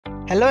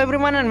Hello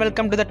everyone and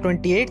welcome to the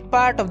 28th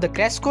part of the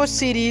crash course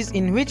series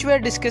in which we are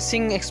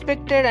discussing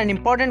expected and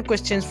important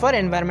questions for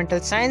environmental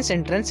science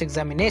entrance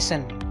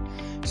examination.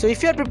 So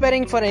if you are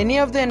preparing for any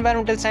of the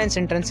environmental science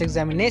entrance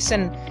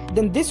examination,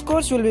 then this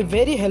course will be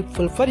very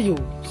helpful for you.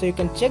 So you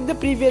can check the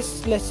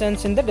previous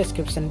lessons in the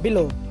description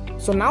below.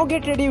 So now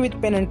get ready with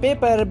pen and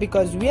paper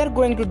because we are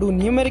going to do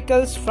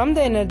numericals from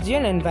the energy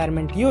and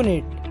environment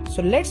unit.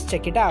 So let's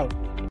check it out.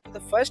 The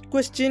first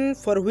question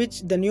for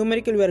which the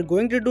numerical we are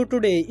going to do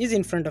today is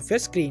in front of your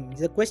screen.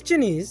 The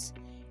question is,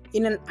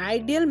 in an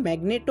ideal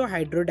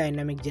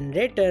magnetohydrodynamic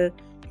generator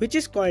which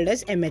is called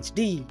as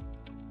MHD.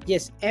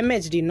 Yes,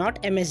 MHD,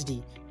 not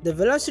MSD. The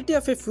velocity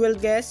of a fuel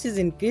gas is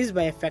increased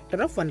by a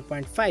factor of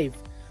 1.5.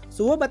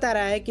 So वो बता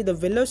रहा है कि the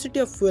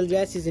velocity of fuel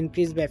gas is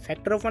increased by a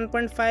factor of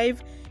 1.5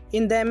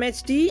 in the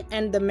MHD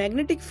and the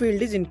magnetic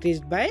field is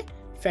increased by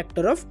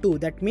factor of 2.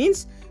 That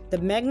means the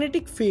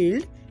magnetic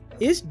field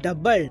is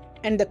doubled.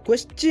 And the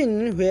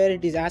question where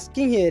it is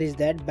asking here is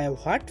that by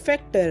what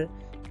factor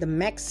the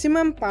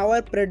maximum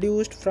power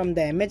produced from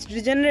the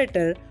MHD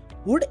generator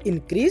would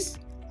increase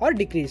or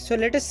decrease. So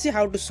let us see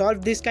how to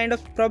solve this kind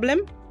of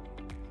problem.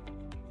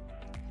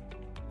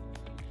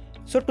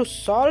 So to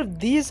solve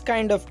this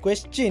kind of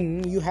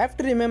question, you have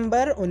to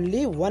remember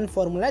only one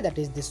formula, that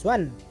is this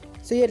one.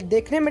 So here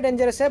देखने में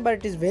dangerous है, but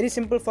it is very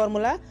simple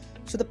formula.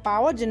 So the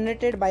power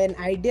generated by an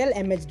ideal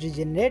MHD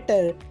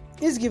generator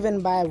is given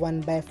by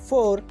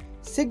 1/4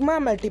 sigma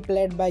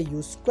multiplied by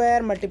u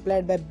square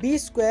multiplied by b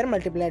square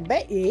multiplied by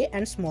a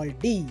and small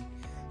d.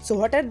 So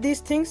what are these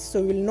things?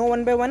 So we will know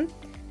one by one.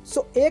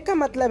 So A का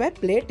मतलब है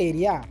plate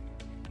area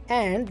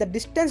and the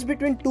distance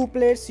between two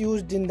plates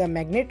used in the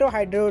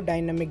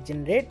magnetohydrodynamic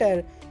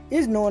generator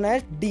is known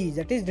as d,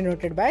 that is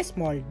denoted by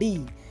small d.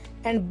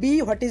 And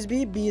B, what is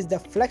B? B is the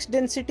flux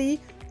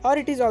density, or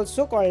it is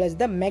also called as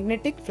the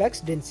magnetic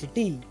flux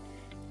density.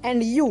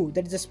 And U,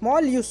 that is the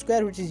small u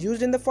square which is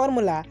used in the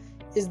formula,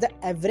 is the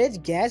average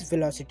gas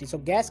velocity. So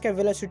gas का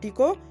velocity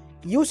को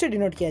U से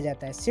denote किया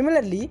जाता है.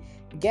 Similarly,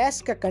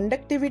 gas का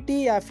conductivity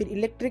या फिर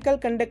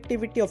electrical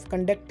conductivity of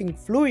conducting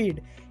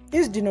fluid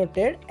is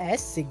denoted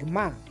as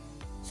sigma.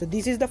 So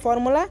this is the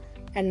formula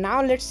and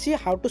now let's see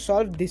how to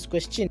solve this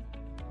question.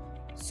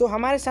 So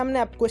हमारे सामने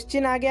अब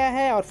question आ गया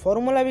है और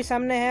formula भी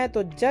सामने है,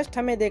 तो just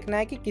हमें देखना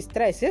है कि किस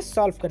तरह इसे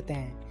solve करते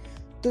हैं.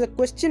 तो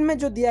क्वेश्चन में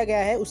जो दिया गया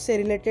है उससे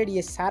रिलेटेड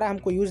ये सारा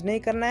हमको यूज नहीं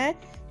करना है.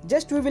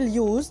 Just we will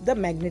use the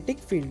magnetic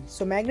field.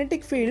 So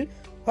magnetic field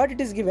what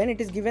it is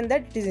given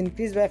that it is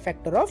increase by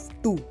factor of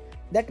 2.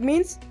 That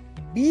means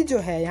B जो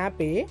है यहाँ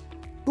पे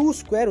 2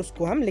 स्क्वायर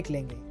उसको हम लिख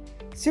लेंगे.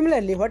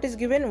 Similarly what is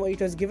given,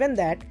 it was given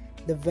that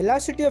the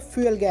velocity of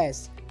fuel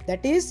gas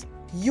that is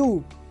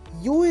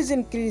u is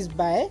increase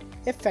by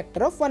A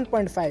factor of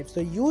 1.5.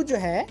 So u जो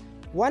है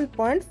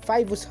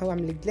 1.5 उसको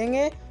हम लिख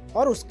लेंगे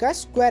और उसका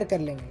स्क्वायर कर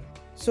लेंगे.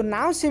 So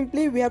now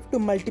simply we have to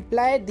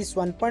multiply this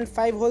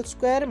 1.5 whole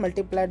square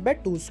multiplied by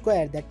 2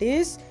 square. That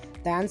is,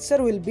 the answer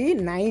will be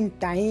 9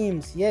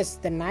 times. Yes,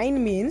 the 9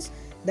 means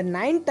the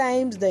 9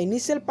 times the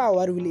initial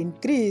power will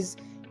increase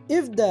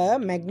if the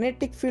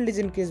magnetic field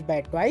is increased by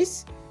twice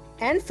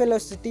and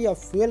velocity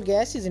of fuel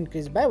gas is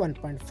increased by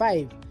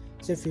 1.5.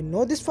 So if you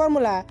know this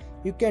formula,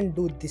 you can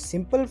do this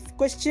simple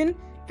question,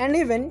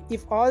 and even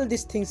if all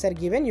these things are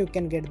given, you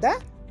can get the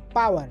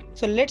power.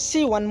 So let's see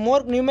one more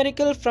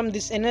numerical from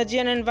this energy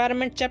and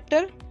environment chapter.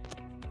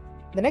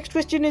 The next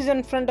question is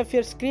in front of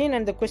your screen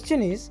and the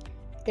question is,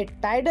 a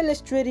tidal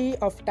estuary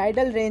of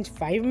tidal range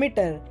 5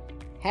 meter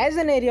has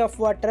an area of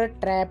water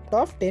trapped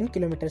of 10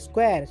 km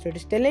square. So it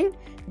is telling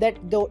that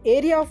the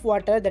area of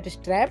water that is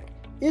trapped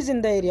is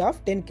in the area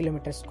of 10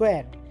 km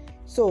square.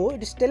 So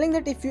it is telling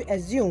that if you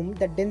assume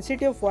the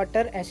density of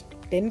water as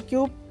 10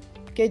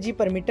 kg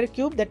per meter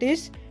cube, that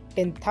is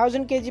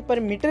 10,000 kg per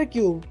meter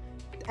cube,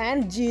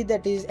 and g,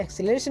 that is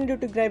acceleration due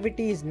to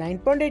gravity, is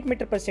 9.8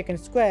 meter per second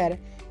square,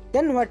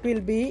 then what will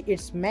be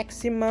its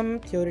maximum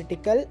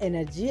theoretical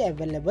energy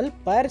available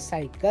per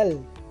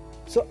cycle.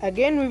 So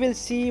again we will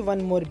see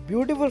one more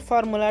beautiful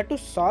formula to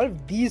solve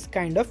these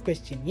kind of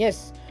question.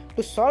 Yes,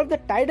 to solve the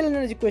tidal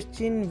energy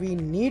question we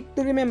need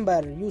to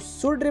remember, you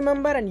should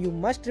remember and you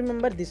must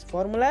remember this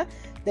formula,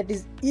 that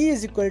is E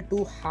is equal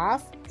to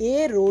half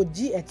a rho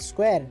g h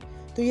square.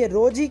 तो ये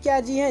rho g क्या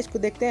g है इसको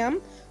देखते हैं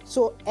हम.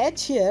 So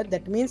h here,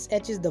 that means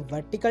h is the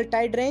vertical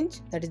tide range,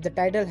 that is the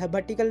tidal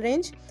vertical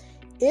range.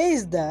 A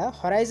is the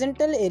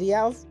horizontal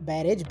area of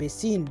barrage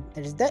basin,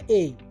 that is the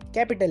A,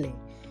 capital A.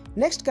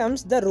 Next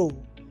comes the rho.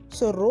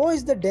 So rho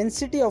is the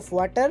density of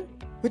water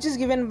which is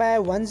given by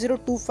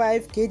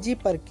 1025 kg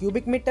per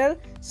cubic meter.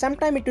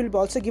 Sometime it will be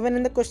also given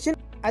in the question.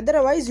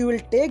 Otherwise you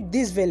will take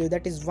this value,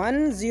 that is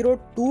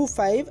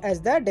 1025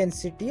 as the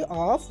density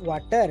of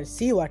water,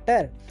 sea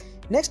water.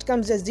 Next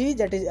comes the g,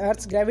 that is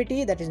earth's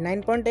gravity, that is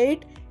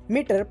 9.8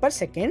 metre पर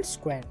second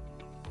square.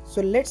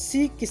 So let's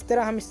see किस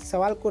तरह हम इस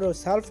सवाल को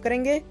solve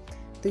करेंगे.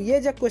 तो ये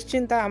जो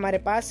क्वेश्चन था हमारे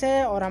पास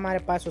है और हमारे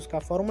पास उसका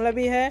फॉर्मूला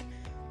भी है.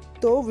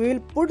 तो we will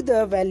put the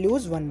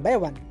values one by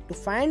one two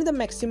find the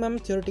maximum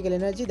theoretical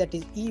energy, that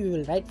is E. We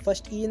will write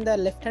first E in the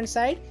left hand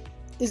side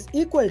is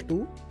equal to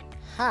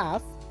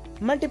half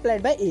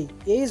multiplied by A.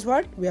 A is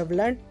what we have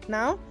learned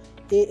now.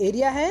 A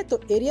area है, तो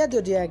area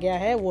जो दिया गया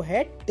है वो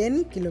है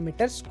 10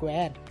 kilometre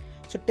square.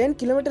 So 10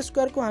 kilometre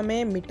square को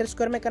हमें मीटर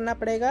स्क्वायर में करना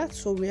पड़ेगा.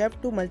 So we have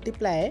to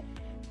multiply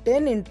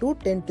 10 into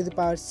 10 to the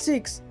power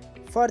 6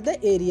 for the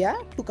area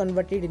to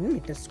convert it in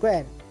meter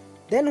square.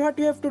 Then what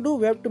we have to do,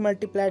 we have to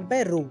multiply it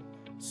by rho.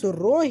 So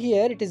rho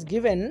here it is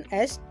given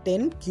as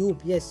 10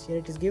 cube. Yes, here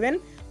it is given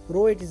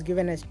rho, it is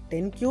given as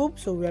 10 cube.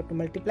 So we have to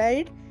multiply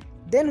it.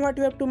 Then what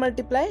we have to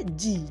multiply?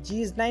 G.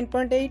 G is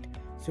 9.8.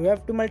 So we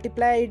have to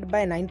multiply it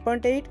by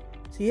 9.8.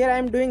 So here I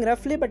am doing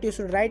roughly, but you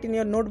should write in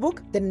your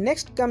notebook. Then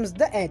next comes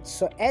the h.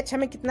 So h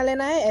हमें कितना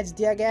लेना है? h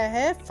दिया गया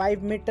है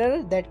 5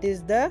 meter. That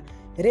is the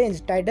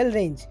range, tidal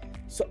range.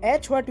 So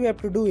h what we have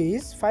to do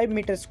is 5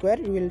 meter square.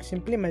 You will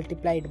simply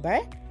multiply it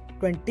by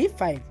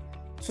 25.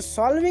 So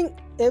solving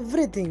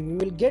everything,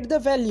 we will get the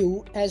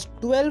value as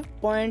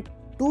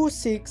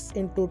 12.26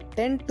 into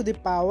 10 to the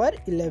power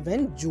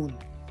 11 joule.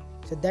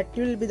 So that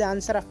will be the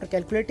answer after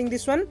calculating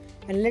this one.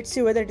 And let's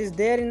see whether it is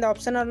there in the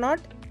option or not.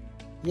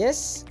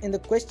 Yes, in the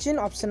question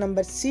option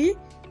number C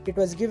it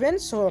was given,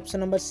 so option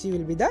number C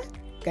will be the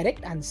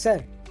correct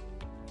answer.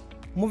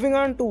 Moving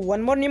on to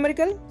one more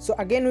numerical. So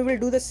again we will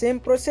do the same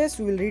process.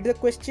 We will read the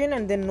question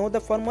and then know the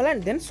formula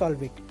and then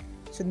solve it.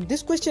 So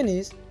this question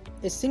is,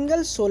 a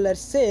single solar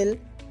cell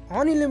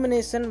on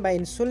illumination by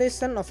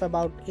insolation of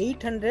about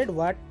 800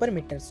 watt per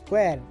meter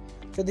square.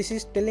 So this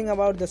is telling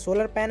about the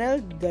solar panel,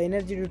 the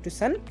energy due to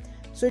sun.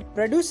 So it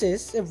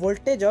produces a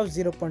voltage of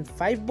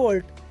 0.5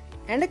 volt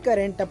and a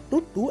current up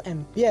to 2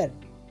 ampere.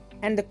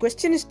 And the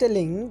question is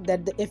telling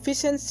that the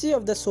efficiency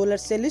of the solar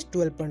cell is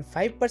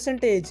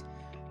 12.5%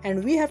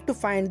 and we have to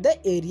find the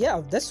area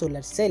of the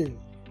solar cell.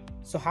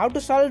 So how to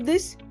solve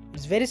this?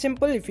 It's very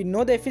simple. If we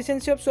know the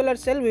efficiency of solar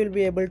cell, we will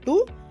be able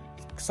to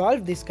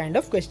solve this kind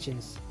of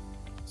questions.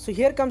 So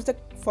here comes the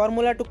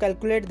formula to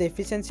calculate the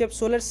efficiency of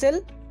solar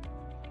cell.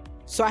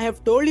 So I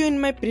have told you in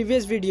my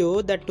previous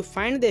video that to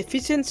find the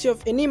efficiency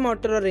of any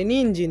motor or any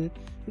engine,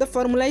 the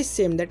formula is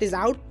same, that is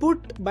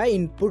output by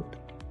input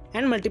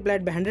and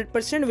multiplied by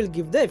 100% will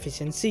give the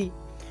efficiency.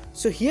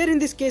 So here in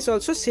this case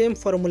also same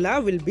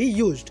formula will be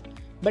used.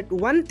 But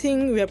one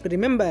thing we have to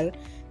remember,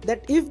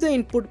 that if the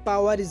input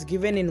power is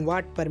given in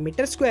watt per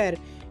meter square,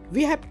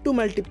 we have to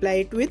multiply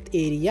it with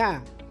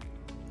area.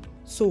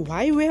 So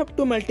why we have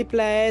to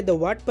multiply the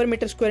watt per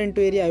meter square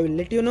into area, I will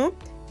let you know.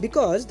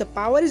 Because the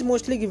power is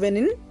mostly given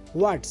in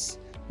watts,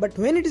 but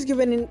when it is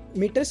given in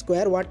meter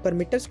square, watt per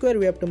meter square,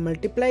 we have to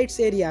multiply its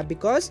area,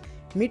 because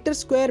meter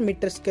square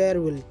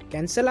will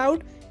cancel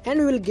out and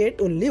we will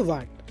get only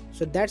watt.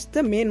 So that's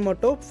the main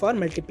motto for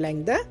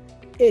multiplying the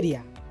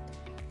area.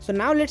 So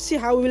now let's see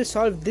how we will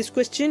solve this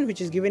question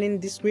which is given in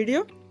this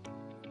video.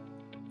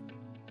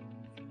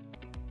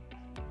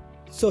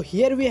 So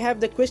here we have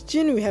the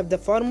question, we have the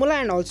formula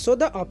and also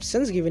the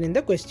options given in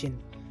the question.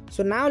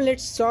 So now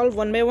let's solve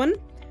one by one.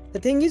 The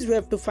thing is, we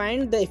have to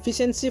find the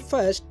efficiency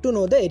first to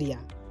know the area.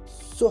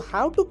 So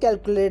how to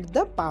calculate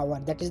the power,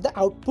 that is the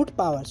output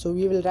power. So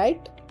we will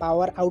write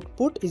power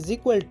output is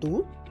equal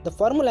to, the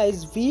formula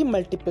is V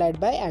multiplied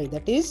by I,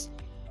 that is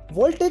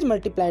voltage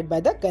multiplied by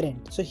the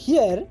current. So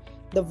here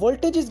the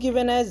voltage is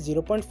given as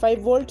 0.5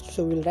 volt,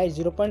 so we will write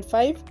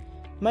 0.5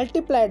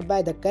 multiplied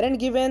by the current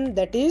given,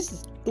 that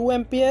is 2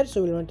 ampere,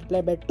 so we will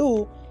multiply by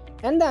 2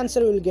 and the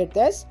answer we will get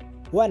as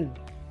 1.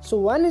 So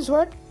 1 is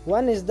what?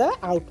 1 is the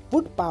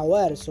output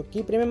power. So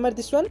keep remember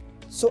this one.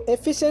 So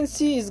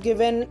efficiency is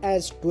given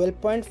as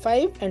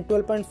 12.5 and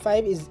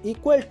 12.5 is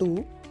equal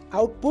to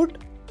output,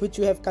 which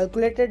we have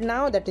calculated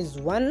now, that is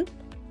 1,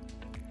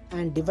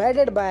 and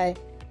divided by,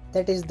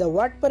 that is the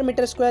watt per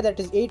meter square, that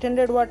is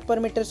 800 watt per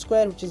meter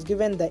square, which is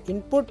given the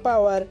input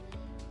power,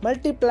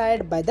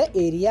 multiplied by the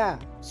area.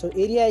 So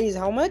area is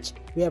how much?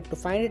 We have to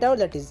find it out,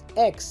 that is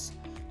x.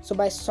 So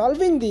by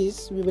solving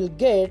this, we will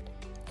get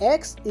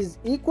x is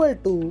equal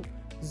to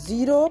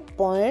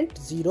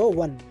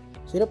 0.01.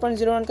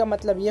 0.01 का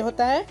मतलब ये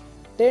होता है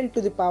 10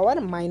 to the power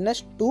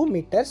minus 2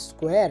 meter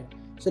square.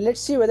 So let's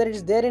see whether it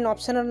is there in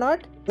option or not.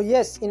 So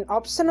yes, in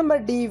option number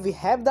D we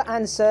have the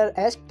answer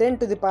as 10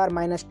 to the power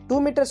minus 2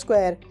 meter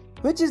square,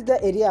 which is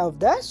the area of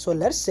the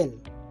solar cell.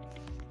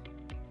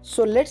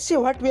 So let's see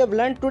what we have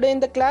learned today in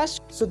the class.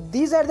 So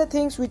these are the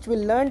things which we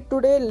learned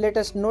today. Let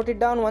us note it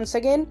down once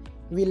again.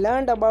 We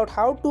learned about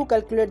how to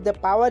calculate the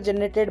power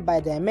generated by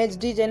the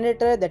MHD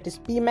generator, that is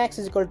Pmax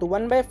is equal to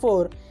 1 by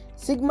 4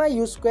 sigma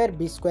U square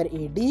B square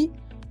AD.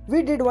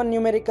 We did one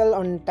numerical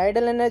on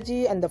tidal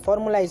energy and the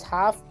formula is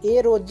half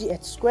A rho G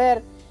H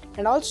square,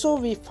 and also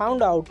we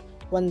found out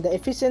the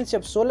efficiency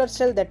of solar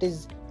cell, that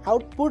is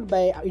output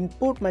by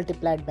input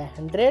multiplied by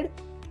 100,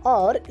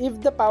 or if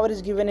the power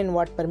is given in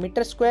watt per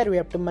meter square, we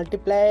have to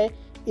multiply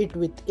it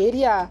with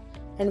area.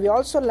 And we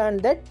also learned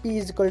that P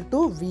is equal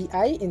to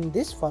VI in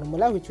this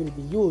formula which will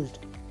be used.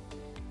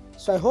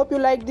 So I hope you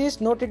like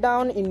this, note it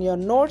down in your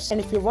notes, and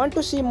if you want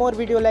to see more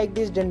video like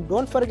this, then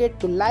don't forget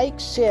to like,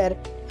 share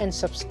and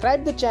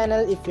subscribe the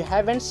channel if you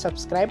haven't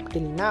subscribed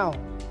till now.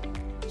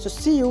 So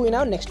see you in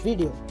our next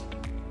video.